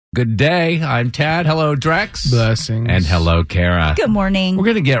Good day. I'm Tad. Hello, Drex. Blessings. And hello, Kara. Good morning. We're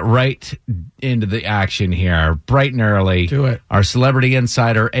going to get right into the action here, bright and early. Do it. Our celebrity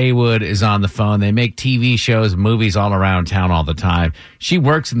insider, A. Wood, is on the phone. They make TV shows, movies all around town all the time. She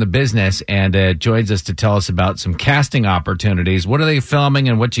works in the business and joins us to tell us about some casting opportunities. What are they filming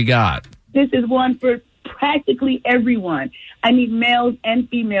and what you got? This is one for practically everyone. I need males and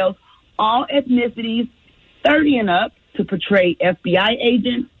females, all ethnicities, 30 and up, to portray FBI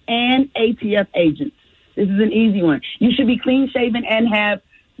agents and ATF agents. This is an easy one. You should be clean-shaven and have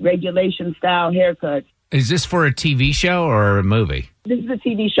regulation-style haircuts. Is this for a TV show or a movie? This is a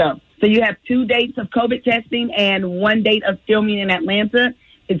TV show. So you have 2 dates of COVID testing and 1 date of filming in Atlanta.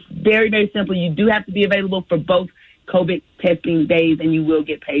 It's very, very simple. You do have to be available for both COVID testing days, and you will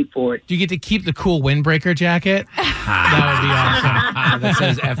get paid for it. Do you get to keep the cool windbreaker jacket? That would be awesome. That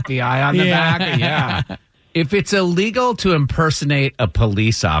says FBI on the back? Yeah. If it's illegal to impersonate a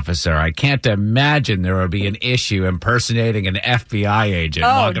police officer, I can't imagine there would be an issue impersonating an FBI agent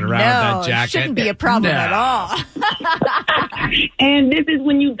walking around with that jacket. Shouldn't be a problem at all. And this is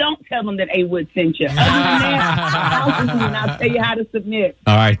when you don't tell them that A. Wood sent you. Other than that, I'll tell you how to submit.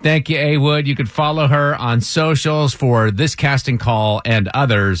 All right. Thank you, A. Wood. You can follow her on socials for this casting call and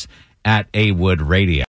others at A. Wood Radio.